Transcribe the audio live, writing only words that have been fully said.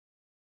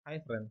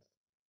Hi friends,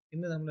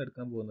 ഇന്ന് നമ്മൾ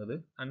എടുക്കാൻ പോകുന്നത്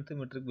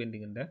അൺസിമെട്രിക്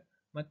ബെൻഡിങ്ങിൻ്റെ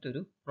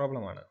മറ്റൊരു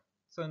പ്രോബ്ലമാണ്.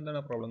 സോ എന്താണ്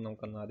ആ പ്രോബ്ലം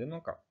നമുക്കൊന്ന് ആദ്യം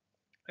നോക്കാം.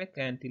 A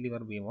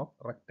cantilever beam of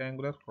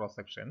rectangular cross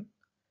section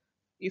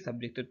is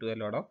subjected to a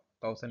load of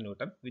 1000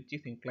 Newton which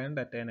is inclined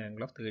at an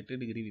angle of 30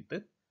 degree with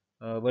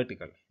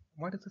vertical.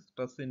 What is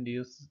the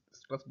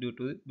stress due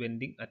to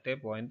bending at a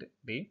point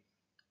D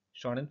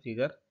shown in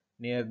figure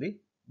near the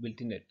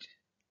built-in edge?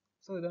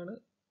 So ഇതാണ്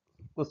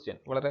question.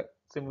 വളരെ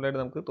സിമ്പിളായിട്ട്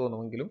നമുക്ക്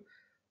തോന്നുമെങ്കിലും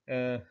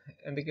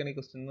എന്തൊക്കെയാണ് ഈ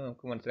question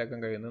നമുക്ക് മനസ്സിലാക്കാൻ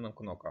കഴിയുന്നത്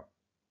നമുക്ക് നോക്കാം.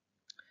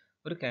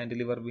 ഒരു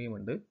കാന്റിലിവർ ബീം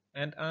ഉണ്ട്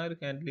ആൻഡ് ആ ഒരു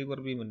കാന്റിലിവർ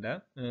ബീമിൻ്റെ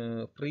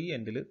ഫ്രീ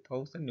എൻഡിൽ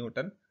 1000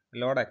 ന്യൂട്ടൺ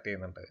ലോഡ് ആക്ട്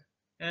ചെയ്യുന്നുണ്ട്.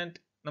 ആൻഡ്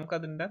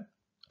നമുക്കതിൻ്റെ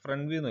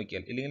ഫ്രണ്ട് വ്യൂ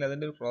നോക്കിയാൽ ഇല്ലെങ്കിൽ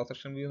അതിൻ്റെ ഒരു ക്രോസ്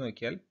സെക്ഷൻ വ്യൂ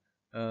നോക്കിയാൽ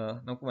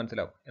നമുക്ക്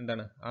മനസ്സിലാവും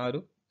എന്താണ് ആ ഒരു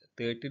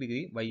 30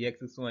 ഡിഗ്രി വൈ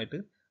ആക്സിസുമായിട്ട്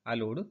ആ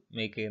ലോഡ്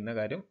മേക്ക് ചെയ്യുന്ന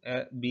കാര്യം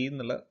ബി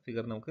എന്നുള്ള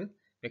ഫിഗർ നമുക്ക്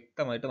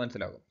വ്യക്തമായിട്ട്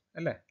മനസ്സിലാകും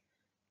അല്ലേ.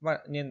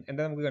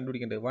 എന്താ നമുക്ക്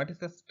കണ്ടുപിടിക്കേണ്ടത്? What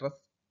is the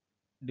stress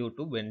due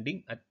to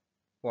bending at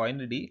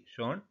point D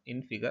shown in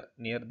figure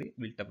near the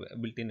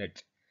built in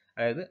edge.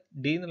 അതായത്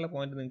ഡി എന്നുള്ള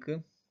പോയിന്റ് നിങ്ങൾക്ക്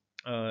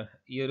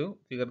ഈ ഒരു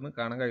ഫിഗറിന്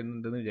കാണാൻ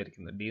കഴിയുന്നുണ്ടെന്ന്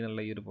വിചാരിക്കുന്നു. ഡി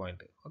എന്നുള്ള ഈ ഒരു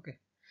പോയിന്റ്. ഓക്കെ,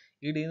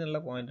 ഈ ഡി എന്നുള്ള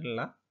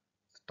പോയിന്റിലുള്ള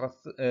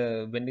സ്ട്രെസ്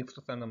ബെൻഡിങ്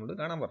സ്ട്രെസ് ആണ് നമ്മൾ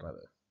കാണാൻ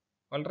പറഞ്ഞത്.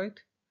 All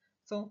right.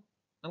 സോ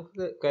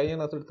നമുക്ക് കഴിഞ്ഞ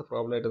ക്ലാസ്സിൽ എടുത്ത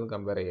പ്രോബ്ലം ആയിട്ടൊന്ന്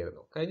കമ്പയർ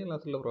ചെയ്യായിരുന്നു. കഴിഞ്ഞ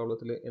ക്ലാസ്സിലുള്ള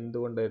പ്രോബ്ലത്തിൽ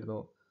എന്തുകൊണ്ടായിരുന്നു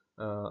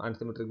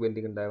അൺസിമെട്രിക്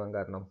ബെൻഡിങ് ഉണ്ടാവാൻ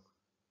കാരണം?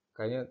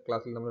 കഴിഞ്ഞ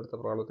ക്ലാസ്സിൽ നമ്മൾ എടുത്ത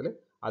പ്രോബ്ലത്തിൽ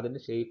അതിൻ്റെ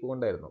ഷേപ്പ്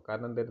കൊണ്ടായിരുന്നു.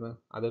 കാരണം എന്തായിരുന്നു?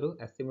 അതൊരു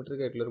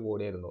അസിമെട്രിക് ആയിട്ടുള്ളൊരു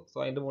ബോഡി ആയിരുന്നു. സോ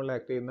അതിൻ്റെ മുകളിൽ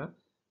ആക്ട് ചെയ്യുന്ന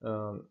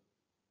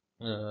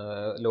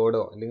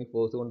ലോഡോ അല്ലെങ്കിൽ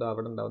ഫോഴ്സ് കൊണ്ട്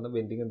അവിടെ ഉണ്ടാകുന്ന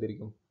ബെൻഡിങ്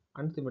എന്തായിരിക്കും?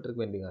 അൺസിമെട്രിക്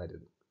ബെൻഡിങ്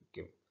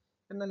ആയിരിക്കും.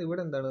 എന്നാൽ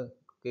ഇവിടെ എന്താണ്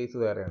കേസ്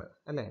വേറെയാണ്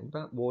അല്ലേ.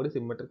 ഇവിടെ ബോഡി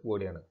സിമെട്രിക്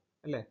ബോഡിയാണ്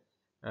അല്ലേ.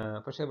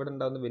 പക്ഷേ ഇവിടെ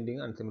ഉണ്ടാകുന്ന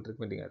ബെൻഡിങ് അൺസിമെട്രിക്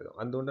ബെൻഡിങ് ആയിരുന്നു.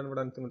 എന്തുകൊണ്ടാണ്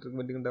ഇവിടെ അൺസിമെട്രിക്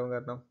ബെൻഡിങ് ഉണ്ടാവാൻ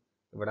കാരണം?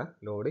 ഇവിടെ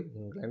ലോഡ്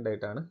ഇൻക്ലൈൻഡ്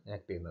ആയിട്ടാണ്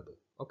ആക്ട് ചെയ്യുന്നത്.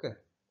 ഓക്കെ,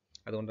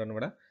 അതുകൊണ്ടാണ്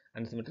ഇവിടെ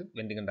അൺസിമെട്രിക്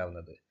ബെൻഡിങ്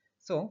ഉണ്ടാവുന്നത്.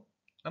 സോ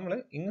നമ്മൾ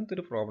ഇങ്ങനത്തെ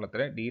ഒരു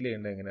പ്രോബ്ലത്തിനെ ഡീൽ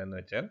ചെയ്യേണ്ടത് എങ്ങനെയാണെന്ന്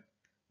വെച്ചാൽ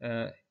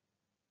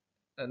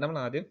നമ്മൾ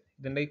ആദ്യം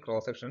ഇതിൻ്റെ ഈ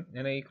ക്രോസ് സെക്ഷൻ,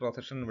 ഞാൻ ഈ ക്രോസ്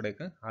സെക്ഷൻ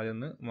ഇവിടേക്ക് ആദ്യം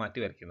ഒന്ന് മാറ്റി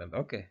വരയ്ക്കുന്നുണ്ട്.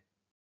 ഓക്കെ,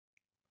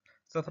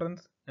 സോ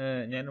ഫ്രണ്ട്സ്,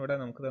 ഞാനിവിടെ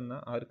നമുക്ക് തന്ന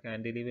ആ ഒരു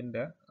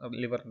കാന്റിലിവറിൻ്റെ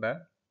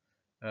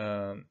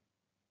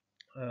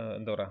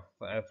എന്താ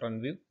പറയുക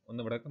ഫ്രണ്ട് വ്യൂ ഒന്ന്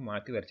ഇവിടേക്ക്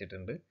മാറ്റി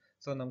വരച്ചിട്ടുണ്ട്.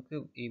 സോ നമുക്ക്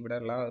ഇവിടെ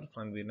ഉള്ള ഒരു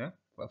ഫ്രണ്ട്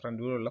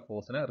വ്യൂവിലുള്ള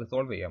ഫോഴ്സിനെ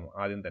റിസോൾവ് ചെയ്യാമോ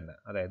ആദ്യം തന്നെ?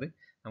 അതായത്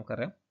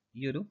നമുക്കറിയാം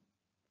ഈ ഒരു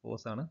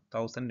ഫോഴ്സാണ്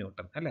 1000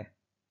 ന്യൂട്ടൺ അല്ലേ,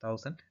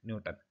 1000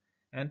 ന്യൂട്ടൺ.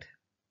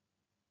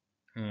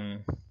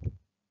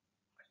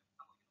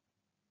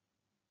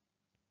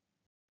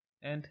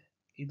 ആൻഡ്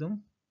ഇതും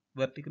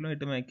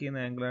വെർട്ടിക്കലുമായിട്ട് മേക്ക് ചെയ്യുന്ന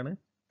ആംഗിളാണ്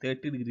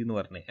 30 ഡിഗ്രി എന്ന്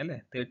പറഞ്ഞത് അല്ലേ,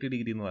 30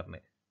 ഡിഗ്രി എന്ന്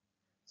പറഞ്ഞത്.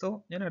 സോ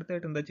ഞാൻ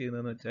അടുത്തായിട്ട് എന്താ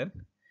ചെയ്യുന്നതെന്ന് വെച്ചാൽ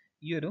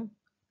ഈ ഒരു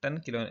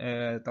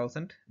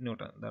 1000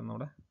 ന്യൂട്ടൺ എന്താണ്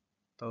നമ്മുടെ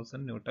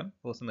 1000 ന്യൂട്ടൺ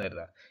ഫോഴ്സ് എന്ന്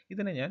കരുതുക.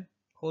 ഇതിനെ ഞാൻ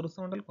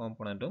ഹൊറിസോണ്ടൽ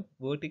കോമ്പണൻറ്റും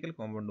വെർട്ടിക്കൽ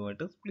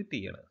കോമ്പണൻറ്റുമായിട്ട് സ്പ്ലിറ്റ്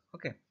ചെയ്യണം.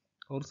 ഓക്കെ,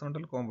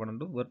 ഹൊറിസോണ്ടൽ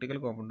കോമ്പണൻറ്റും വെർട്ടിക്കൽ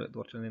കോമ്പണൻറ്റ്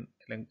കുറച്ച്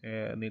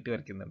നീട്ടി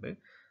വരയ്ക്കുന്നുണ്ട്.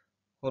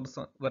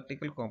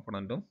 വെർട്ടിക്കൽ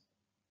കോമ്പണൻറ്റും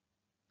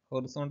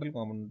ഹൊറിസോണ്ടൽ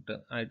കോമ്പണൻറ്റ്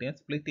ആയിട്ട് ഞാൻ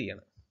സ്പ്ലിറ്റ്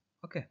ചെയ്യണം.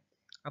 ഓക്കെ,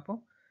 അപ്പോൾ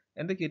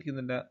എന്തൊക്കെയായിരിക്കും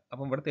ഇതിൻ്റെ?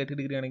 അപ്പം ഇവിടെ 30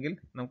 ഡിഗ്രി ആണെങ്കിൽ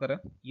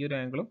നമുക്കറിയാം ഈ ഒരു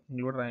ആംഗിളും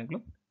ഇങ്ങോട്ടൊരു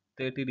ആംഗിളും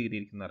 30 ഡിഗ്രി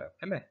ഇരിക്കുന്ന അറിയാം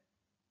അല്ലേ,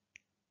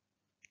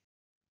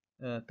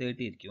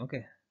 30 ഇരിക്കും. ഓക്കെ,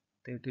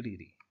 30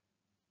 ഡിഗ്രി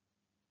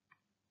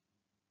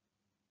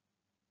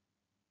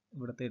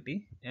ഇവിടെ 30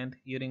 ആൻഡ്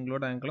ഈ ഒരു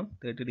ഇൻക്ലൂഡ് ആംഗിളും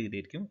 30 ഡിഗ്രി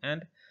ആയിരിക്കും.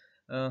 ആൻഡ്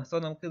സോ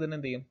നമുക്ക് ഇതിനെ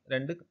എന്ത് ചെയ്യും?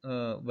 രണ്ട്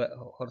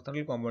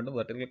ഹൊറിസോണ്ടൽ കോമ്പൗണ്ടും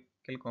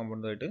വെർട്ടിക്കൽ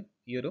കോമ്പൗണ്ടുമായിട്ട്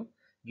ഈ ഒരു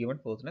ഗിവൺ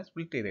ഫോഴ്സിനെ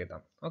സ്പ്ലിറ്റ് ചെയ്ത്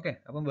എഴുതാം. ഓക്കെ,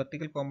 അപ്പം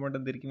വെർട്ടിക്കൽ കോമ്പൗണ്ട്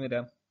എന്തായിരിക്കും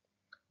വരാം?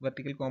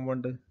 വെർട്ടിക്കൽ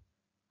കോമ്പൗണ്ട്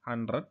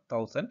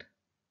 1000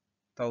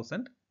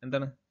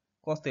 എന്താണ്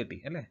കോസ് 30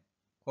 അല്ലേ,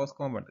 കോസ്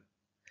കോമ്പൗണ്ട്.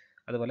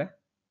 അതുപോലെ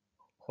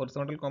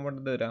ഹൊറിസോണ്ടൽ കോമ്പൗണ്ട്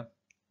എന്ത് വരാം?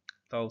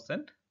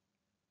 1000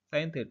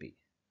 സൈൻ 30.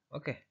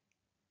 ഓക്കെ,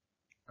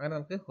 അങ്ങനെ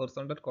നമുക്ക്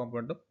ഹൊറിസോണ്ടൽ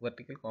കോമ്പൗണ്ടും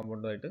വെർട്ടിക്കൽ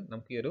കോമ്പൗണ്ടുമായിട്ട്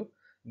നമുക്ക് ഈ ഒരു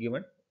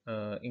ഗിവൺ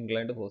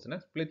ഇൻക്ലൈൻഡ് ഫോഴ്സിനെ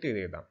സ്പ്ലിറ്റ്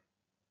ചെയ്ത് എഴുതാം.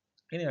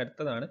 ഇനി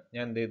അടുത്തതാണ്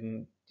ഞാൻ എന്ത്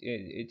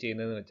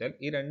ചെയ്യുന്നതെന്ന് വെച്ചാൽ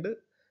ഈ രണ്ട്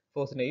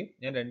ഫോഴ്സിനെയും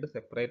ഞാൻ രണ്ട്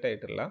സെപ്പറേറ്റ്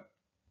ആയിട്ട്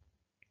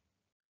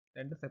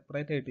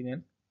ഞാൻ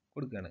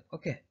കൊടുക്കുകയാണ്.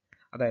 ഓക്കെ,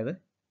 അതായത്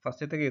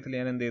ഫസ്റ്റത്തെ കേസിൽ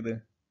ഞാൻ എന്ത് ചെയ്ത്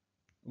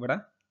ഇവിടെ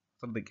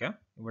ശ്രദ്ധിക്കുക,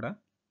 ഇവിടെ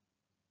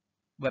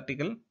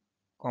വെർട്ടിക്കൽ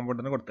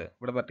കോമ്പൗണ്ടിന് കൊടുത്ത്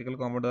ഇവിടെ വെർട്ടിക്കൽ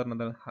കോമ്പൗണ്ട്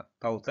പറഞ്ഞത്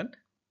 1000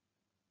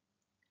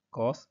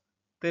 കോസ്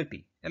 30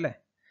 അല്ലേ.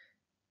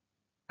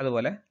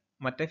 അതുപോലെ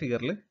മറ്റേ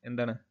ഫിഗറിൽ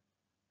എന്താണ്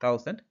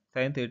 1000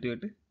 സൈൻ 30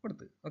 ആയിട്ട്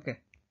കൊടുത്ത്. Okay,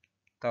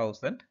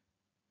 1000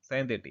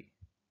 sign 30.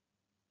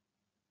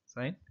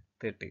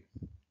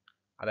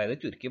 അതായത്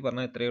ചുരുക്കി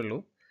പറഞ്ഞാൽ ഇത്രയേ ഉള്ളൂ.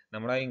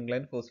 നമ്മൾ ആ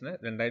ഇൻക്ലൈൻഡ് ഫോഴ്സിനെ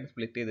രണ്ടായിട്ട്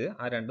സ്പ്ലിറ്റ് ചെയ്ത്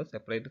ആ രണ്ടും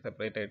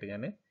സെപ്പറേറ്റ് ആയിട്ട്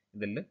ഞാൻ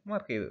ഇതിൽ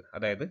മാർക്ക് ചെയ്ത്.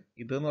 അതായത്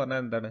ഇതെന്ന് പറഞ്ഞാൽ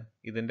എന്താണ്?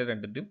 ഇതിൻ്റെ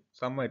രണ്ടിൻ്റെയും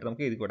സം ആയിട്ട്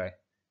നമുക്ക്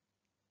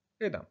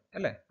എഴുതാം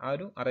അല്ലേ. ആ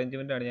ഒരു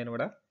അറേഞ്ച്മെൻ്റ് ആണ്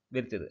ഞാനിവിടെ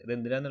വരച്ചത്. ഇത്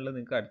എന്തിനാന്നുള്ളത്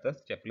നിങ്ങൾക്ക് അടുത്ത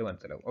സ്റ്റെപ്പിൽ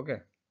മനസ്സിലാവും. ഓക്കെ,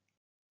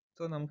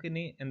 സോ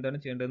നമുക്കിനി എന്താണ്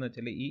ചെയ്യേണ്ടതെന്ന്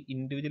വെച്ചാൽ ഈ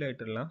ഇൻഡിവിജ്വൽ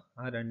ആയിട്ടുള്ള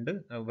ആ രണ്ട്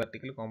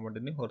വെർട്ടിക്കൽ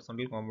കോമ്പൗണ്ടിൻ്റെയും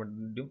ഹൊറിസോണ്ടൽ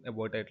കോമ്പൗണ്ടിൻ്റെയും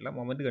എബൌട്ട് ആയിട്ടുള്ള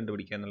മൊമെൻറ്റ്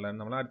കണ്ടുപിടിക്കുക എന്നുള്ളതാണ്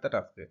നമ്മൾ അടുത്ത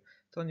ടാസ്ക്.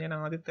 സോ ഞാൻ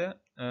ആദ്യത്തെ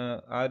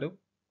ആ ഒരു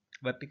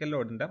വെർട്ടിക്കൽ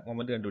ലോഡിൻ്റെ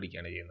മൊമെൻറ്റ്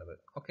കണ്ടുപിടിക്കുകയാണ് ചെയ്യുന്നത്.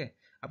 ഓക്കെ,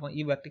 അപ്പോൾ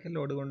ഈ വെർട്ടിക്കൽ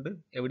ലോഡ് കൊണ്ട്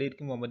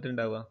എവിടെയായിരിക്കും മൊമെൻറ്റ്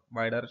ഉണ്ടാവുക?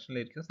 വൈ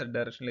ഡയറക്ഷനിലായിരിക്കും സെഡ്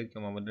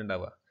ഡയറക്ഷനിലായിരിക്കും മൊമെൻറ്റ്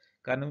ഉണ്ടാവുക.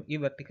 കാരണം ഈ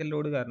വെർട്ടിക്കൽ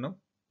ലോഡ് കാരണം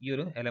ഈ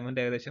ഒരു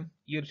എലമെന്റ് ഏകദേശം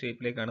ഈ ഒരു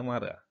ഷേപ്പിലേക്കാണ്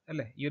മാറുക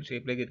അല്ലേ, ഈ ഒരു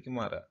ഷേപ്പിലേക്കായിരിക്കും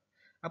മാറുക.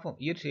 അപ്പോൾ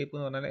ഈ ഒരു ഷേപ്പ്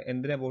എന്ന് പറഞ്ഞാൽ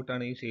എന്തിനെ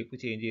അബൌട്ടാണ് ഈ ഷേപ്പ്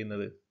ചേഞ്ച്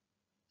ചെയ്യുന്നത്?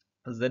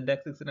 സെഡ്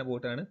ആക്സിസിന്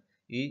അബൌട്ടാണ്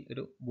ഈ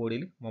ഒരു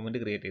ബോഡിയിൽ മൊമെന്റ്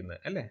ക്രിയേറ്റ് ചെയ്യുന്നത്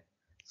അല്ലേ.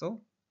 സോ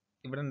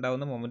ഇവിടെ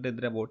ഉണ്ടാവുന്ന മൊമെന്റ്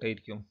എന്തിനെ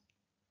അബൌട്ടായിരിക്കും?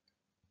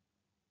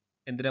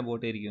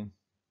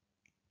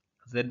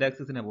 സെഡ്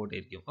ആക്സിസിന്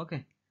അബൌട്ടായിരിക്കും. ഓക്കെ,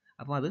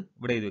 അപ്പോൾ അത്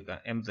ഇവിടെ എഴുതി വെക്കാം,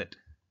 എം സെഡ്.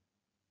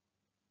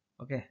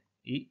 ഓക്കെ,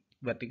 ഈ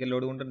വെർട്ടിക്കൽ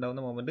ലോഡ് കൊണ്ട്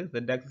ഉണ്ടാകുന്ന മൊമെന്റ്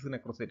സെഡ് ആക്സിസിന്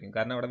അക്രോസ് ആയിരിക്കും.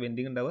 കാരണം അവിടെ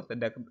ബെൻഡിങ് ഉണ്ടാവുക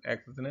സെഡ്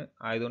ആക്സിസിന്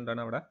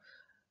ആയതുകൊണ്ടാണ് അവിടെ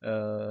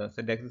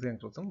സെഡ് ആക്സിസിന്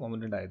അക്രോസും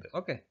മൊമെന്റ് ഉണ്ടായത്.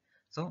 ഓക്കെ,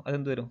 സോ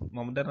അതെന്ത് വരും?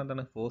 മൊമെന്റ്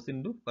എന്താണ്? ഫോഴ്സ്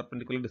ഇൻറ്റു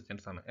പെർപെൻഡിക്കുലർ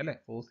ഡിസ്റ്റൻസ് ആണ് അല്ലേ.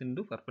 ഫോഴ്സ്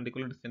ഇൻറ്റു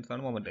പെർപെൻഡിക്കുലർ ഡിസ്റ്റൻസ്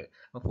ആണ് മൊമെന്റ്.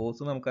 അപ്പോൾ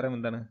ഫോഴ്സ് നമുക്കറിയാം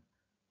എന്താണ്?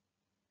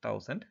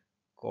 1000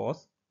 cos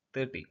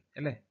 30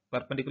 അല്ലേ.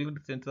 പെർപെൻഡിക്കുലർ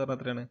ഡിസ്റ്റൻസ് പറഞ്ഞാൽ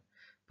എത്രയാണ്?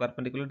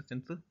 പെർപെൻഡിക്കുലർ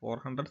ഡിസ്റ്റൻസ്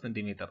 400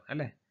 സെന്റിമീറ്റർ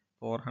അല്ലേ.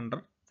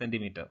 400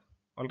 centimetre.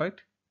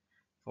 Alright,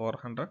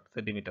 400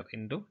 centimetre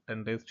into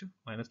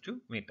 10⁻⁻²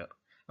 metre.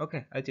 Okay,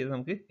 അത് ചെയ്ത്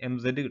നമുക്ക് എം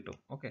സെഡ് കിട്ടും.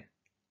 ഓക്കെ,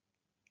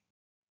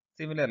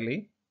 സിമിലർലി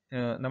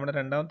നമ്മുടെ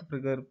രണ്ടാമത്തെ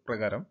ഫിഗർ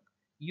പ്രകാരം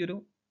ഈ ഒരു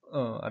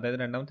അതായത്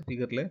രണ്ടാമത്തെ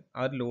ഫിഗറിൽ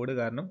ആ ഒരു ലോഡ്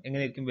കാരണം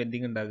എങ്ങനെയായിരിക്കും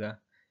ബെൻഡിങ് ഉണ്ടാകുക?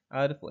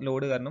 ആ ഒരു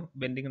ലോഡ് കാരണം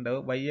ബെൻഡിങ്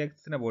ഉണ്ടാവുക വൈ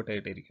ആക്സിസിന് അബൌട്ട്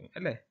ആയിട്ടായിരിക്കും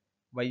അല്ലേ.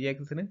 വൈ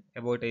ആക്സിസിന്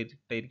അബൌട്ട്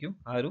ആയിട്ടായിരിക്കും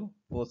ആ ഒരു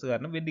ഫോഴ്സ്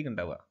കാരണം ബെൻഡിങ്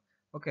ഉണ്ടാവുക.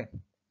 ഓക്കെ,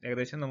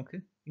 ഏകദേശം നമുക്ക്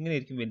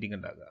ഇങ്ങനെയായിരിക്കും ബെൻഡിങ്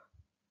ഉണ്ടാകുക.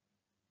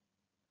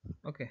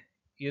 ഓക്കെ,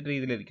 ഈ ഒരു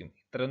രീതിയിലായിരിക്കും.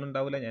 ഇത്രയൊന്നും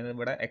ഉണ്ടാവില്ല, ഞാൻ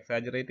ഇവിടെ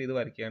എക്സാജറേറ്റ് ചെയ്ത്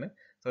വരയ്ക്കുകയാണ്.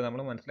 സോ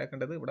നമ്മൾ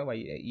മനസ്സിലാക്കേണ്ടത് ഇവിടെ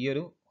ഈ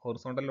ഒരു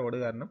ഹൊറിസോണ്ടൽ ലോഡ്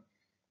കാരണം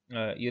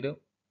ഈ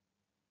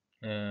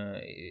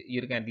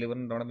ഒരു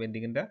കാന്റിലിവറിന് ഉണ്ടാവുന്ന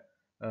ബെൻഡിങ്ങിന്റെ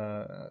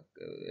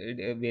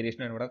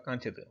വേരിയേഷനാണ് ഇവിടെ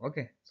കാണിച്ചത്.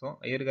 ഓക്കെ, സോ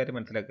ഈ ഒരു കാര്യം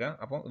മനസ്സിലാക്കുക.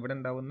 അപ്പോൾ ഇവിടെ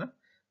ഉണ്ടാവുന്ന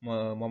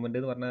മൊമെന്റ്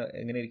എന്ന് പറഞ്ഞാൽ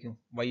എങ്ങനെയായിരിക്കും?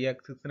 വൈ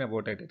ആക്സിസിന്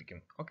അബൌട്ട് ആയിട്ടായിരിക്കും.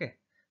 ഓക്കെ,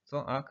 സോ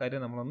ആ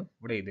കാര്യം നമ്മളൊന്ന്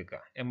ഇവിടെ എഴുതി വെക്കുക,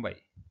 എം വൈ.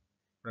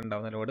 ഇവിടെ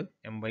ഉണ്ടാവുന്ന ലോഡ്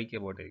എം വൈക്ക്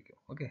അബൌട്ട് ആയിരിക്കും.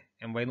 ഓക്കെ,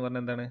 എം വൈ എന്ന്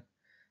പറഞ്ഞാൽ എന്താണ്?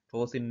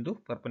 Force into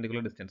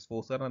perpendicular distance.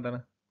 Force പറഞ്ഞാൽ എന്താണ്?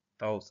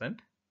 1000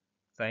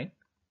 sin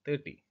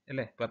 30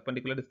 അല്ലേ.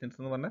 പെർപെൻഡിക്കുലർ ഡിസ്റ്റൻസ്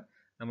എന്ന് പറഞ്ഞാൽ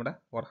നമ്മുടെ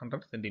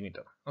 400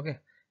 centimetre. Okay,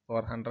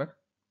 400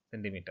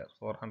 centimetre,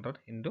 400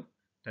 into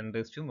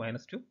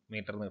 10⁻⁻²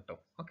 metre എന്ന് കിട്ടും.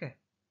 ഓക്കെ,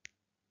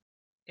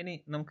 ഇനി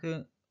നമുക്ക്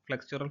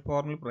ഫ്ലെക്സ്ചറൽ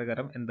ഫോർമുല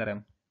പ്രകാരം എന്തറിയാം?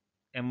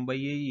 M by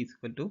A is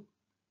equal to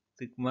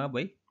sigma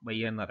bye bye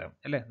A എന്നറിയാം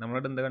അല്ലേ.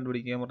 നമ്മളോട് എന്താ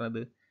കണ്ടുപിടിക്കാൻ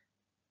പറഞ്ഞത്?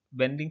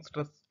 ബെൻഡിങ്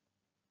സ്ട്രെസ്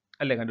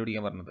അല്ലേ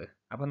കണ്ടുപിടിക്കാൻ പറഞ്ഞത്.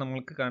 അപ്പോൾ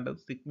നമ്മൾക്ക് കാണേണ്ടത്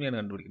സിഗ്മയാണ്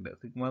കണ്ടുപിടിക്കേണ്ടത്.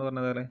 സിഗ്മ എന്ന്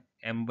പറഞ്ഞാൽ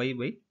എം ബൈ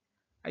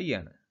ഐ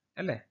ആണ്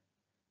അല്ലേ.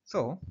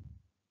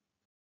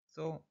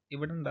 സോ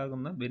ഇവിടെ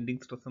ഉണ്ടാകുന്ന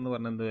ബെൻഡിങ് സ്ട്രെസ് എന്ന്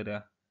പറഞ്ഞാൽ എന്താ വരിക?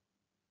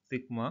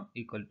 സിഗ്മ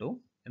ഈക്വൽ ടു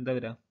എന്താ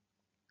വരിക?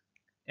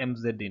 എം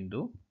സെഡ്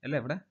ഇൻറ്റു അല്ലേ,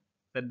 ഇവിടെ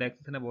സെഡ്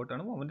ആക്സിസിന്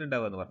അബൌട്ടാണ് മൊമെന്റ്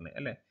ഉണ്ടാവുക എന്ന് പറഞ്ഞത്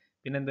അല്ലേ.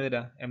 പിന്നെ എന്താ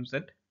വരിക? എം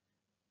സെഡ്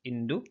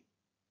ഇൻറ്റു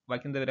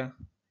ബാക്കി എന്താ വരിക?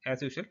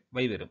 ആസ് യൂഷ്വൽ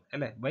വൈ വരും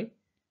അല്ലേ. ബൈ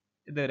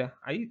എന്താ വരിക?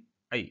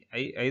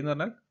 ഐ എന്ന്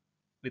പറഞ്ഞാൽ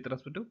വിത്ത്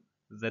റെസ്പെക്ട് ടു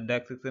സെഡ്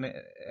ആക്സിസിന്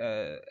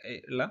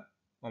ഉള്ള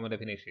moment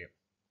of ഇനേഷ്യ.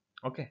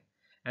 Okay,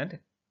 and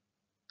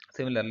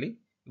similarly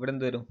ഇവിടെ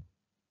എന്ത് വരും?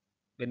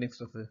 ബെൻഡിങ്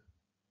സ്ട്രെസ്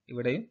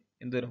ഇവിടെയും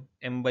എന്ത് വരും?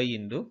 എം ബൈ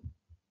ഇൻറ്റു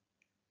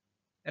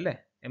അല്ലേ,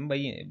 M by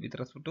with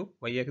respect to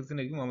Y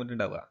ആക്സിസിനായിരിക്കും moment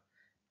ഉണ്ടാവുക.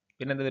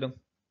 പിന്നെ എന്ത് വരും?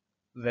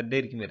 സെഡ്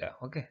ആയിരിക്കും വരിക.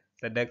 ഓക്കെ,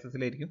 സെഡ്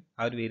ആക്സിസിലായിരിക്കും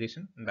ആ ഒരു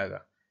വേരിയേഷൻ ഉണ്ടാകുക.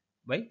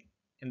 ബൈ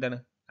എന്താണ്?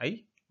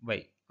 വൈ.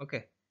 ഓക്കെ,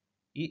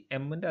 ഈ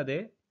എമ്മിൻ്റെ അതേ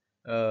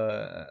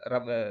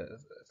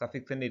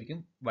സഫിക്സ് തന്നെ ആയിരിക്കും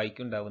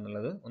വൈക്ക് ഉണ്ടാവുക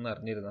എന്നുള്ളത് ഒന്ന്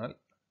അറിഞ്ഞിരുന്നാൽ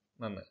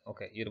നന്ന്.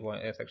 ഓക്കെ, ഈ ഒരു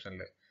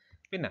സെക്ഷനിൽ.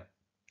 പിന്നെ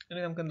ഇനി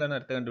നമുക്ക് എന്താണ്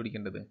അടുത്ത്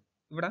കണ്ടുപിടിക്കേണ്ടത്?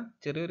 ഇവിടെ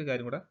ചെറിയൊരു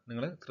കാര്യം കൂടെ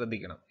നിങ്ങൾ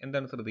ശ്രദ്ധിക്കണം.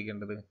 എന്താണ്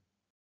ശ്രദ്ധിക്കേണ്ടത്?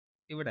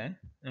 ഇവിടെ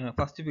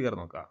ഫസ്റ്റ് ഫിഗർ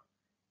നോക്കുക.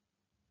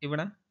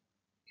 ഇവിടെ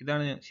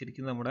ഇതാണ്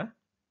ശരിക്കും നമ്മുടെ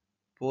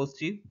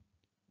പോസിറ്റീവ്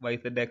വൈ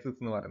സെഡ് ആക്സിസ്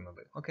എന്ന്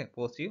പറയുന്നത്. Okay,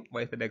 positive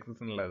Y Z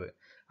axis എന്നുള്ളത്.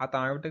 ആ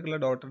താഴോട്ടേക്കുള്ള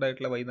ഡോട്ടഡ്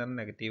ആയിട്ടുള്ള വൈ എന്ന് പറഞ്ഞാൽ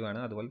നെഗറ്റീവ് ആണ്.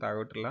 അതുപോലെ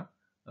താഴോട്ടുള്ള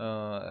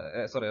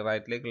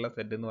റൈറ്റിലേക്കുള്ള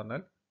സെഡ് എന്ന്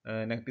പറഞ്ഞാൽ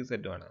നെഗറ്റീവ്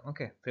സെഡും ആണ്.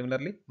 ഓക്കെ,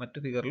 സിമിലർലി മറ്റു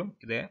ഫിഗറിലും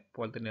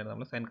ഇതേപോലെ തന്നെയാണ്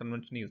നമ്മൾ സൈൻ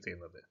കൺവെൻഷൻ യൂസ്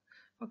ചെയ്യുന്നത്.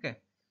 ഓക്കെ,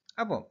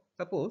 അപ്പോൾ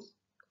സപ്പോസ്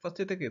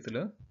ഫസ്റ്റത്തെ കേസിൽ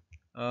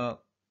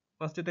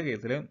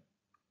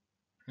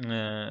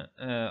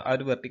ആ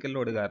ഒരു വെർട്ടിക്കൽ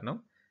ലോഡ് കാരണം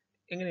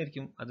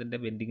എങ്ങനെയായിരിക്കും അതിൻ്റെ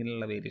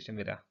ബെൻഡിങ്ങിലുള്ള വേരിയേഷൻ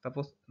വരിക?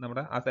 സപ്പോസ്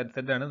നമ്മുടെ ആ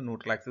സെഡ് ആണ്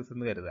ന്യൂട്രൽ ആക്സിസ്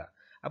എന്ന് കരുതുക.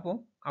 അപ്പോൾ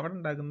അവിടെ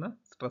ഉണ്ടാകുന്ന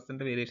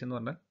സ്ട്രെസ്സിൻ്റെ വേരിയേഷൻ എന്ന്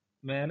പറഞ്ഞാൽ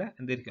മേലെ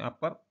എന്തായിരിക്കും?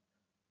 അപ്പർ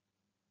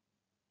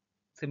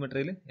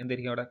സിമെട്രിയിൽ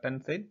എന്തായിരിക്കും? അവിടെ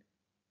ടെൻസൈൽ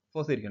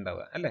ഫോഴ്സ് ആയിരിക്കും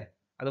ഉണ്ടാവുക അല്ലേ.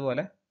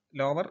 അതുപോലെ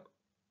ലോവർ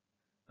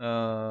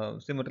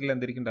സിമെട്രിയിൽ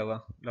എന്തായിരിക്കും ഉണ്ടാവുക?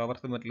 ലോവർ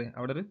സിമെട്രിയിൽ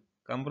അവിടെ ഒരു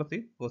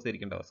കംപ്രസീവ് ഫോഴ്സ്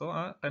ആയിരിക്കും ഉണ്ടാവുക. സോ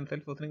ആ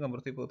ടെൻസൈൽ ഫോഴ്സിനും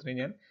കംപ്രസീവ് ഫോഴ്സിനും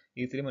ഞാൻ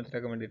ഈസിലി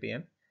മനസ്സിലാക്കാൻ വേണ്ടിയിട്ട്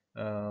ഞാൻ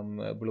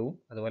ബ്ലൂ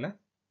അതുപോലെ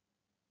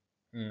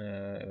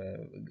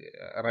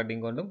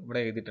റെഡിങ് കൊണ്ടും ഇവിടെ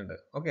എഴുതിയിട്ടുണ്ട്.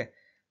 ഓക്കെ,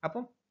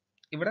 അപ്പം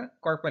ഇവിടെ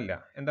കുഴപ്പമില്ല.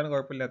 എന്താണ്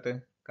കുഴപ്പമില്ലാത്തത്?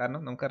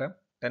 കാരണം നമുക്കറിയാം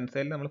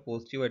ടെൻസൈലിൽ നമ്മൾ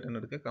പോസിറ്റീവ് ആയിട്ടാണ്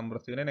എടുക്കുക,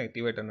 കംപ്രസീവിനെ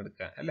നെഗറ്റീവ് ആയിട്ടാണ്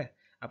എടുക്കുക അല്ലേ.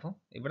 അപ്പം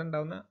ഇവിടെ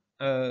ഉണ്ടാകുന്ന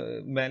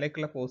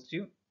മേലേക്കുള്ള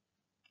പോസിറ്റീവ്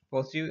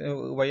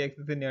വൈ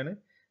ആക്സിസ് തന്നെയാണ്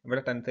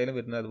ഇവിടെ ടെൻസൈലും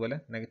വരുന്നത്. അതുപോലെ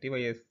നെഗറ്റീവ്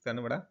വൈ ആക്സിസ് ആണ്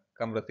ഇവിടെ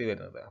കംപ്രസീവ്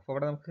വരുന്നത്. അപ്പോൾ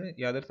ഇവിടെ നമുക്ക്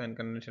യാതൊരു സൈൻ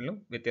കൺവെൻഷനിലും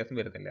വ്യത്യാസം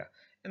വരുന്നില്ല.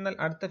 എന്നാൽ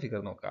അടുത്ത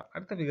ഫിഗർ നോക്കാം.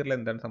 അടുത്ത ഫിഗറിൽ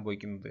എന്താണ്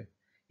സംഭവിക്കുന്നത്?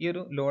 ഈ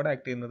ഒരു ലോഡ്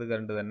ആക്ട് ചെയ്യുന്നത്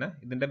കണ്ട് തന്നെ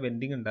ഇതിൻ്റെ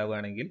ബെൻഡിങ്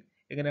ഉണ്ടാവുകയാണെങ്കിൽ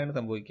എങ്ങനെയാണ്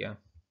സംഭവിക്കുക?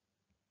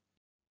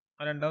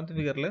 ആ രണ്ടാമത്തെ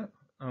ഫിഗറിൽ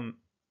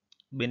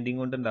ബെൻഡിങ്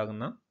കൊണ്ട്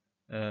ഉണ്ടാകുന്ന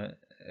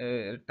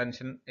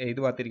ടെൻഷൻ ഏത്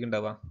ഭാഗത്തായിരിക്കും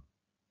ഉണ്ടാവുക?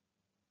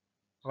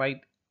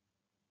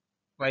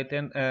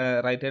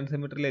 റൈറ്റ് ഹാൻഡ്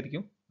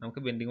സിമെട്രിയിലായിരിക്കും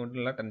നമുക്ക് ബെൻഡിങ്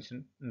കൊണ്ടുള്ള ടെൻഷൻ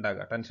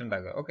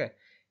ഉണ്ടാകുക. ഓക്കെ.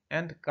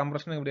 ആൻഡ്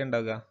കംപ്രഷൻ എവിടെ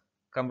ഉണ്ടാവുക?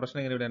 കംപ്രഷൻ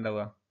എങ്ങനെ ഇവിടെ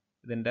ഉണ്ടാവുക?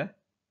 ഇതിൻ്റെ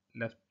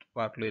ലെഫ്റ്റ്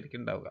പാർട്ടിലായിരിക്കും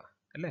ഉണ്ടാവുക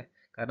അല്ലേ?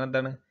 കാരണം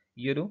എന്താണ്?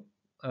 ഈ ഒരു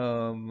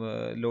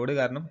ലോഡ്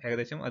കാരണം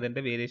ഏകദേശം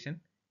അതിൻ്റെ വേരിയേഷൻ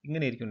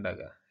ഇങ്ങനെയായിരിക്കും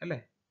ഉണ്ടാകുക അല്ലേ?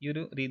 ഈ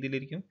ഒരു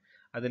രീതിയിലായിരിക്കും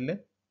അതിൽ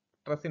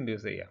സ്ട്രെസ്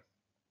ഇൻഡ്യൂസ് ചെയ്യുക,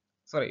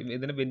 സോറി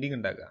ഇതിന് ബെൻഡിങ്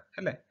ഉണ്ടാകുക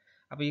അല്ലേ?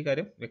 അപ്പോൾ ഈ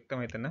കാര്യം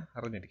വ്യക്തമായി തന്നെ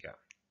അറിഞ്ഞിരിക്കുക.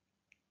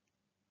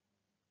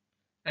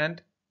 ആൻഡ്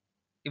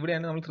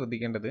ഇവിടെയാണ് നമ്മൾ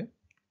ശ്രദ്ധിക്കേണ്ടത്.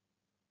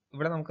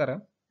 ഇവിടെ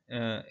നമുക്കറിയാം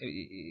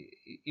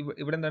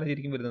ഇവിടെ എന്താണ്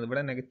ശരിക്കും വരുന്നത്?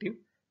 ഇവിടെ നെഗറ്റീവ്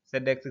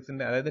സെഡ്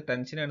ആക്സിസിൻ്റെ, അതായത്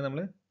ടെൻഷനാണ്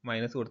നമ്മൾ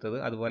മൈനസ് കൊടുത്തത്,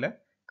 അതുപോലെ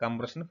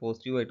കംപ്രഷൻ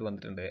പോസിറ്റീവ് ആയിട്ട്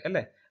വന്നിട്ടുണ്ട്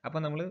അല്ലേ? അപ്പോൾ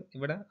നമ്മൾ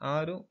ഇവിടെ ആ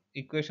ഒരു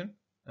ഇക്വേഷൻ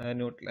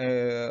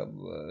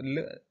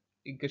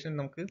ഇക്വേഷൻ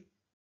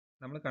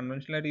നമ്മൾ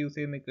കൺവെൻഷനൽ ആയിട്ട് യൂസ്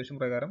ചെയ്യുന്ന ഇക്വേഷൻ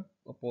പ്രകാരം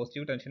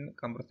പോസിറ്റീവ് ടെൻഷൻ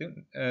കംപ്രസീവ്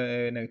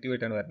നെഗറ്റീവ്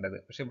ആയിട്ടാണ് വരേണ്ടത്.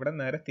 പക്ഷെ ഇവിടെ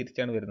നേരെ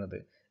തിരിച്ചാണ് വരുന്നത്.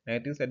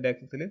 നെഗറ്റീവ് സെഡ്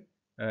ആക്സിസിൽ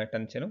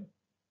ടെൻഷനും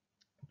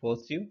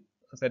പോസിറ്റീവ്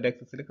സെഡ്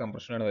ആക്സിസിൽ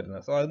കംപ്രഷനാണ്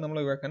വരുന്നത്. സോ അത് നമ്മൾ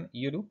ഒഴിവാക്കാൻ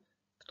ഈ ഒരു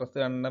സ്ട്രെസ്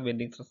കാണുന്ന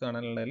ബെൻഡിങ് സ്ട്രെസ്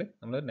കാണാനുള്ളതിൽ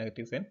നമ്മൾ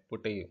നെഗറ്റീവ് സൈൻ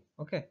പുട്ട് ചെയ്യും.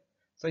 ഓക്കെ.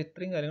 സോ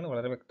ഇത്രയും കാര്യങ്ങൾ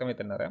വളരെ വ്യക്തമായി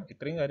തന്നെ അറിയാം.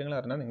 ഇത്രയും കാര്യങ്ങൾ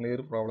അറിഞ്ഞാൽ നിങ്ങൾ ഈ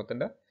ഒരു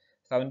പ്രോബ്ലത്തിൻ്റെ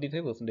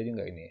 75%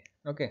 കഴിഞ്ഞേ.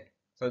 ഓക്കെ.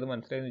 സോ ഇത്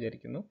മനസ്സിലായെന്ന്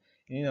വിചാരിക്കുന്നു.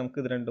 ഇനി നമുക്ക്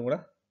ഇത് രണ്ടും കൂടെ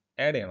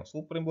ആഡ് ചെയ്യണം,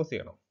 സൂപ്പർ ഇമ്പോസ്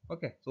ചെയ്യണം.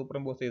 ഓക്കെ. സൂപ്പർ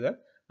ഇമ്പോസ് ചെയ്താൽ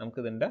നമുക്ക്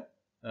ഇതിൻ്റെ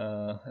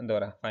എന്താ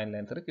പറയുക, ഫൈനൽ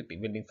ആൻസർ കിട്ടി.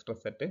 ബെൻഡിങ്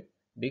സ്ട്രെസ് അറ്റ്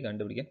ഡി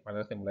കണ്ടുപിടിക്കാൻ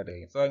വളരെ സിമ്പിളായിട്ട്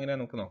കഴിയും. സോ അങ്ങനെ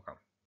നമുക്ക് നോക്കാം.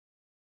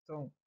 സോ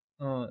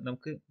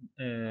നമുക്ക്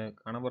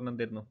കാണാൻ പറഞ്ഞ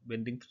എന്തായിരുന്നു?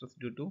 ബെൻഡിങ് സ്ട്രെസ്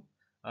ഡ്യൂ ടു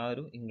ആ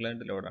ഒരു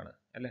ഇംഗ്ലണ്ട് ലോഡാണ്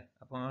അല്ലേ?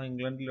 അപ്പോൾ ആ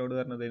ഇംഗ്ലണ്ട് ലോഡ്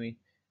പറഞ്ഞത്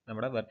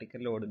നമ്മുടെ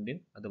വെർട്ടിക്കൽ ലോഡിൻ്റെയും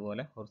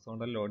അതുപോലെ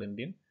ഹൊറിസോണ്ടൽ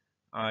ലോഡിൻ്റെയും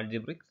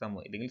ആൾജിബ്രിക് സം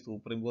ഇല്ലെങ്കിൽ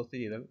സൂപ്പർ ഇമ്പോസ്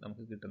ചെയ്താൽ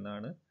നമുക്ക്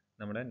കിട്ടുന്നതാണ്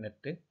നമ്മുടെ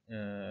net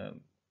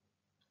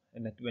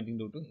bending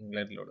due to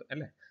England load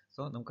അല്ലേ?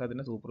 സോ നമുക്ക്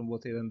അതിനെ സൂപ്പർ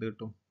ഇമ്പോസ് ചെയ്താൽ എന്ത്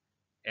കിട്ടും?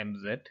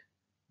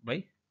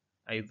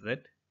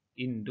 mz/iz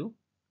into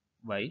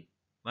y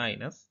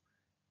minus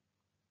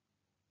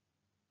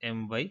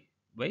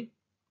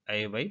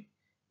my/iy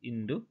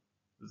into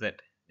z.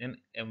 ഞാൻ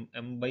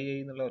m/i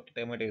എന്നുള്ള ഒറ്റ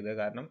ടൈമായിട്ട് എഴുതുക,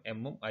 കാരണം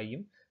എമ്മും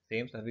ഐയും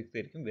സെയിം സഫിക്സ്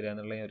ആയിരിക്കും വരിക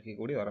എന്നുള്ള ഞാൻ ഒരിക്കൽ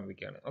കൂടി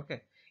ഓർമ്മിക്കുകയാണ്. ഓക്കെ.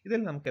 ഇതിൽ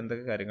നമുക്ക്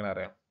എന്തൊക്കെ കാര്യങ്ങൾ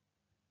അറിയാം?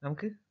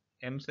 നമുക്ക്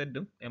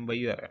mzഉം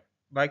myയും അറിയാം,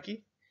 ബാക്കി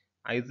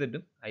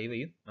izഉം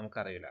iyയും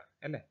നമുക്കറിയില്ല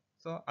അല്ലേ?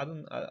 സോ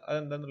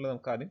അതെന്താന്നുള്ളത്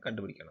നമുക്ക് ആദ്യം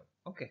കണ്ടുപിടിക്കണം.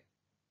 ഓക്കെ.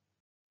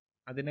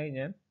 അതിനായി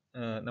ഞാൻ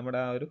നമ്മുടെ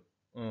ആ ഒരു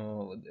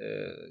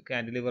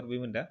കാൻഡിലിവർ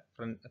ബീമിൻ്റെ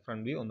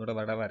ഫ്രണ്ട് വ്യൂ ഒന്നുകൂടെ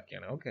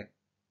വരയ്ക്കുകയാണ്. ഓക്കെ.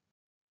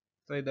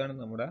 സോ ഇതാണ്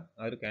നമ്മുടെ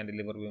ആ ഒരു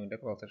കാൻഡിലിവർ ബീമിൻ്റെ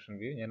ക്രോസ് സെക്ഷൻ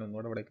വ്യൂ. ഞാൻ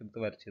ഒന്നുകൂടെ ഇവിടെ എടുത്ത്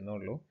വരച്ചെന്നേ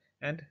ഉള്ളൂ.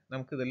 ആൻഡ്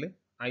നമുക്കിതിൽ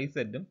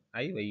IZഉം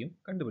IYയും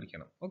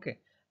കണ്ടുപിടിക്കണം. ഓക്കെ.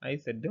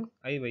 IZഉം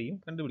IYയും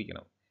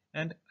കണ്ടുപിടിക്കണം.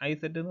 ആൻഡ്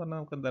IZ എന്ന് പറഞ്ഞാൽ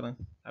നമുക്ക് എന്താണ്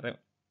അറിയാം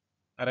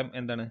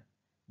എന്താണ്?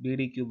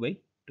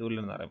 BDQ/12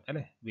 എന്ന് അറിയാം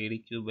അല്ലേ?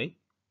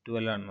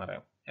 BDQ/12 ആണെന്ന്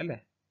അറിയാം അല്ലേ?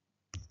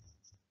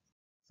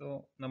 സോ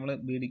നമ്മൾ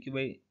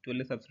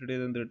BDQ/12 സബ്സ്റ്റിറ്റ്യൂട്ട്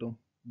ചെയ്ത് എന്ത് കിട്ടും?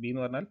 B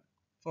എന്ന് പറഞ്ഞാൽ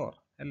 4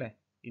 അല്ലേ?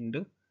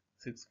 ഇൻറ്റു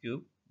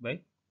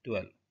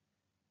 6³/12.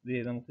 ഇത്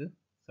ചെയ്ത് നമുക്ക്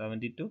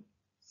 72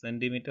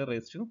 സെൻറ്റിമീറ്റർ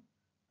റേസ് ടു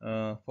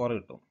 4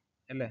 കിട്ടും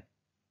അല്ലേ?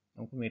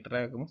 നമുക്ക് മീറ്റർ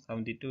ആക്കുമ്പോൾ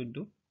 72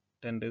 ഇൻറ്റു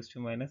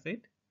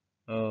 10⁻⁻8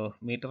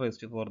 മീറ്റർ റേസ്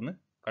ടു 4 എന്ന്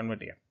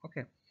കൺവേർട്ട് ചെയ്യാം.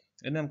 ഓക്കെ.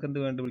 ഇനി നമുക്ക് എന്ത്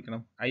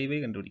കണ്ടുപിടിക്കണം? IY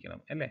കണ്ടുപിടിക്കണം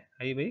അല്ലേ?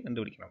 IY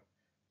കണ്ടുപിടിക്കണം.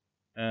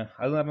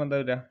 അതെന്ന് പറഞ്ഞാൽ എന്താ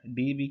വരിക?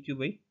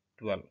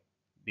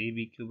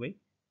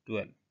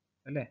 DBQ/12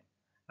 അല്ലേ?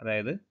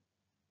 അതായത്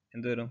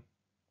എന്ത് വരും?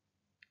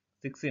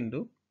 6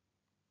 into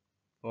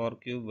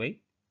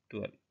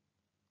 4³/12.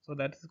 So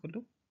that is equal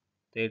to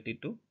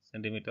 32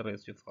 centimetre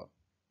raise to 4,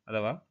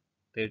 അഥവാ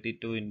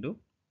 32 into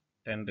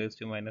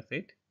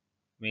 10⁻⁻8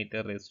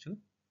 metre raise to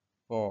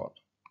 4.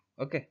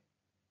 Okay.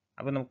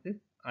 അപ്പോൾ നമുക്ക്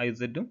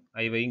IZഉം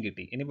IYയും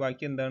കിട്ടി. ഇനി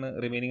ബാക്കി എന്താണ്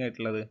റിമൈനിങ്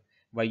ആയിട്ടുള്ളത്?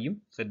 Yയും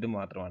Zഉം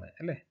മാത്രമാണ്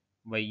അല്ലേ?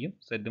 Yയും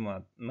Zഉം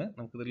ആണ്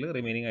നമുക്കിതിൽ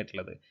റിമൈനിങ്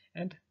ആയിട്ടുള്ളത്.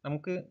 ആൻഡ്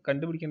നമുക്ക്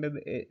കണ്ടുപിടിക്കേണ്ടത്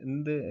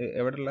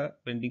എവിടെയുള്ള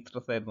ബെൻഡിങ്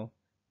സ്ട്രെസ് ആയിരുന്നു?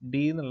 D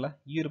എന്നുള്ള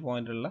ഈ ഒരു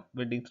പോയിന്റിലുള്ള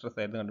ബെൻഡിങ് സ്ട്രെസ്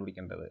ആയിരുന്നു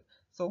കണ്ടുപിടിക്കേണ്ടത്.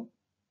 സോ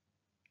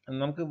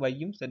നമുക്ക്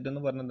Yയും Z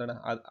എന്ന് പറഞ്ഞ എന്താണ്?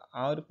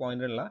 ആ ഒരു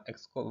പോയിന്റിലുള്ള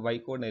Y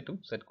കോർഡിനേറ്റും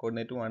Z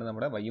കോർഡിനേറ്റുമാണ്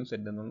നമ്മുടെ Yയും Z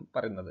എന്നും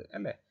പറയുന്നത്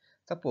അല്ലേ?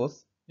 സപ്പോസ്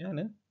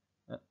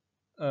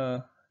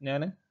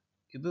ഞാൻ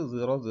ഇത്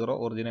 0 0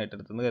 ഒറിജിൻ ആയിട്ട്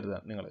എടുത്തെന്ന്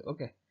കരുതാം നിങ്ങൾ.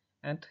 ഓക്കെ.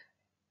 ആൻഡ്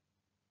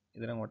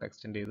ഇതിനങ്ങോട്ട്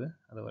എക്സ്റ്റെൻഡ് ചെയ്ത്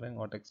അതുപോലെ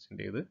ഇങ്ങോട്ട്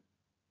എക്സ്റ്റെൻഡ് ചെയ്ത്.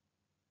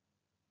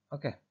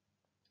 ഓക്കെ.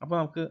 അപ്പോൾ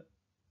നമുക്ക്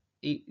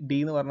ഈ D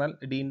എന്ന് പറഞ്ഞാൽ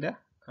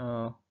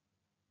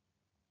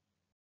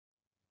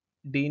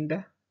ഡീൻ്റെ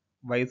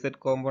YZ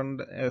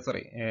കോമ്പൗണ്ട്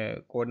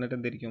കോർഡിനേറ്റ്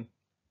എന്തായിരിക്കും?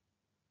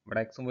 ഇവിടെ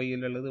എക്സും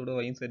വൈയിലുള്ളത് ഇവിടെ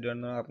വൈയും സെറ്റും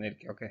ആണെന്ന്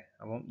അറിഞ്ഞിരിക്കും. ഓക്കെ.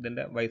 അപ്പം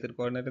ഇതിൻ്റെ YZ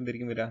കോർഡിനേറ്റ്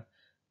എന്തായിരിക്കും വരിക?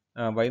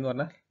 Y എന്ന്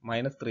പറഞ്ഞാൽ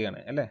 -3 ആണ്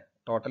അല്ലേ?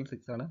 ടോട്ടൽ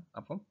 6 ആണ്.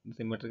 അപ്പം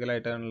സിമെട്രിക്കൽ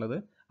ആയിട്ടാണുള്ളത്.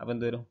 അപ്പോൾ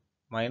എന്ത് വരും?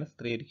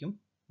 -3 ആയിരിക്കും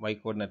Y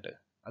കോർഡിനേറ്റ്.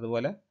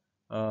 അതുപോലെ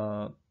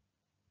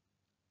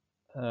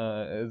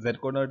Z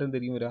കോർഡിനേറ്റ്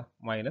എന്തായിരിക്കും വരിക?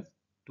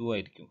 -2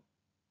 ആയിരിക്കും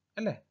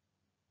അല്ലേ?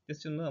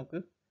 ജസ്റ്റ് ഒന്ന് നമുക്ക്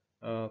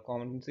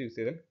കോമൺ സെൻസ് യൂസ്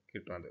ചെയ്താൽ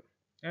കിട്ടുന്നത്.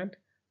 ആൻഡ്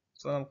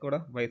സോ നമുക്കിവിടെ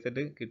YZ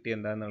കിട്ടി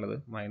എന്താണെന്നുള്ളത്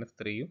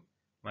 -3ഉം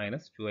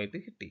 -2 ആയിട്ട്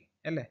കിട്ടി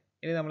അല്ലേ?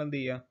 ഇനി നമ്മൾ എന്ത്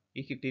ചെയ്യുക? ഈ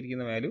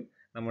കിട്ടിയിരിക്കുന്ന വാല്യൂ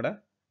നമ്മുടെ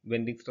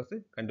ബെൻഡിങ് സ്ട്രെസ്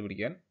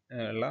കണ്ടുപിടിക്കാൻ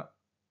ഉള്ള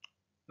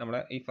നമ്മുടെ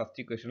ഈ ഫസ്റ്റ്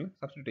ഇക്വേഷനിൽ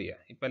സബ്സ്റ്റിറ്റ്യൂട്ട്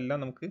ചെയ്യുക. ഇപ്പം എല്ലാം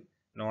നമുക്ക്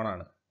നോൺ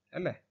ആണ്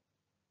അല്ലേ?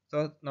 സോ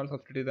നമ്മൾ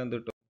സബ്സ്റ്റിറ്റ്യൂട്ട് ചെയ്താൽ എന്ത്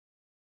കിട്ടും?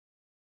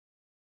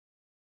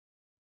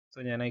 സോ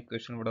ഞാൻ ആ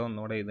ഇക്വേഷൻ ഇവിടെ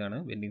ഒന്നുകൂടെ ഇതാണ്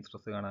ബെൻഡിങ്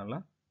സ്ട്രെസ് കാണാനുള്ള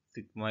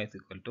sigma is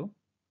equal to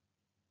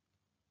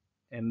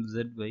mz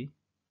by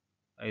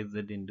iz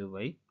into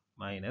y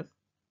minus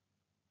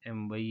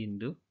my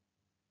into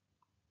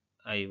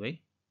iy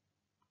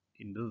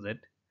into z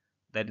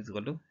that is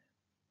equal to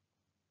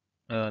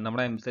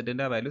നമ്മുടെ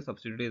mzൻ്റെ വാല്യൂ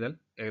സബ്സ്റ്റിറ്റ്യൂട്ട് ചെയ്താൽ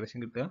ഏകദേശം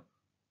കിട്ടുക.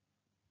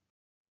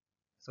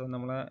 സോ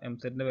നമ്മളെ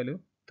mzൻ്റെ വാല്യൂ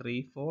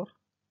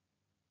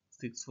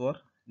 3464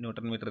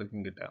 ന്യൂട്ടൺ മീറ്റർ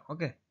ആയിരിക്കും കിട്ടുക.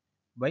 ഓക്കെ,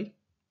 ബൈ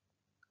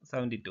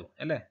 72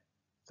 അല്ലേ,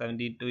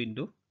 72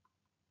 into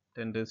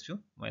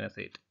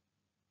 10⁻⁻8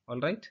 all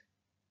right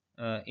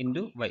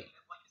into y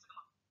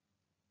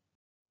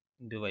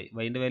into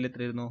വൈൻ്റെ value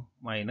എത്രയായിരുന്നു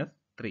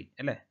 -3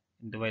 അല്ലേ,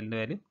 ഇൻറ്റു വൈൻ്റെ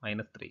വാല്യൂ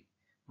 -3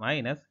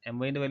 മൈനസ്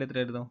myൻ്റെ വാല്യൂ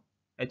എത്രയായിരുന്നു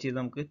h ചെയ്ത്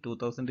നമുക്ക്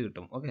 2000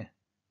 കിട്ടും. ഓക്കെ,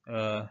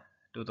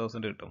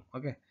 2000 കിട്ടും.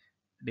 ഓക്കെ,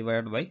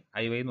 ഡിവൈഡ് ബൈ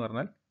iy എന്ന്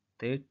പറഞ്ഞാൽ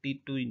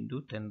 32 ഇൻറ്റു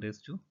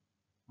 10⁻⁸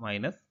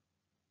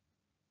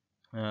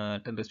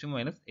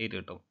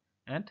 കിട്ടും.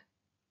 ആൻഡ്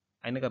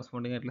അതിന്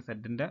കറസ്പോണ്ടിങ് ആയിട്ടുള്ള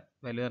സെറ്റിൻ്റെ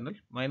വാല്യൂ പറഞ്ഞാൽ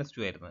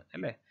 -2 ആയിരുന്നു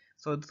അല്ലേ.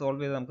 സോ ഇത്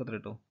സോൾവ് ചെയ്താൽ നമുക്ക് എത്ര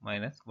കിട്ടും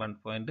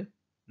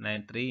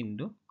 -1.93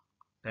 ഇൻറ്റു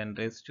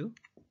 10⁻⁹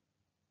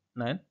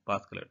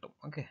 പാസ്കൽ കിട്ടും.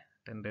 ഓക്കെ,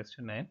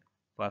 10⁻⁹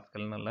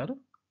 പാസ്കൽ എന്നുള്ള ഒരു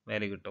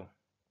വാല്യൂ കിട്ടും.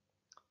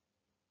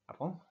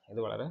 അപ്പം ഇത്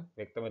വളരെ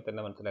വ്യക്തമായി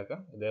തന്നെ മനസ്സിലാക്കുക.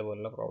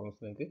 ഇതേപോലുള്ള പ്രോബ്ലംസ്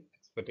നിങ്ങൾക്ക്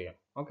എക്സ്പെക്ട് ചെയ്യാം.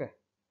 ഓക്കെ,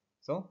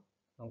 സോ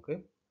നമുക്ക്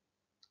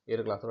ഈ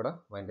ഒരു ക്ലാസ് ഇവിടെ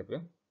വൈൻഡപ്പ്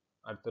ചെയ്യാം.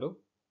 അടുത്തൊരു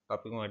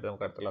ടോപ്പിക്കുമായിട്ട്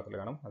നമുക്ക് അടുത്ത ക്ലാസ്സിൽ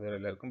കാണാം. അതുവരെ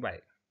എല്ലാവർക്കും ബൈ.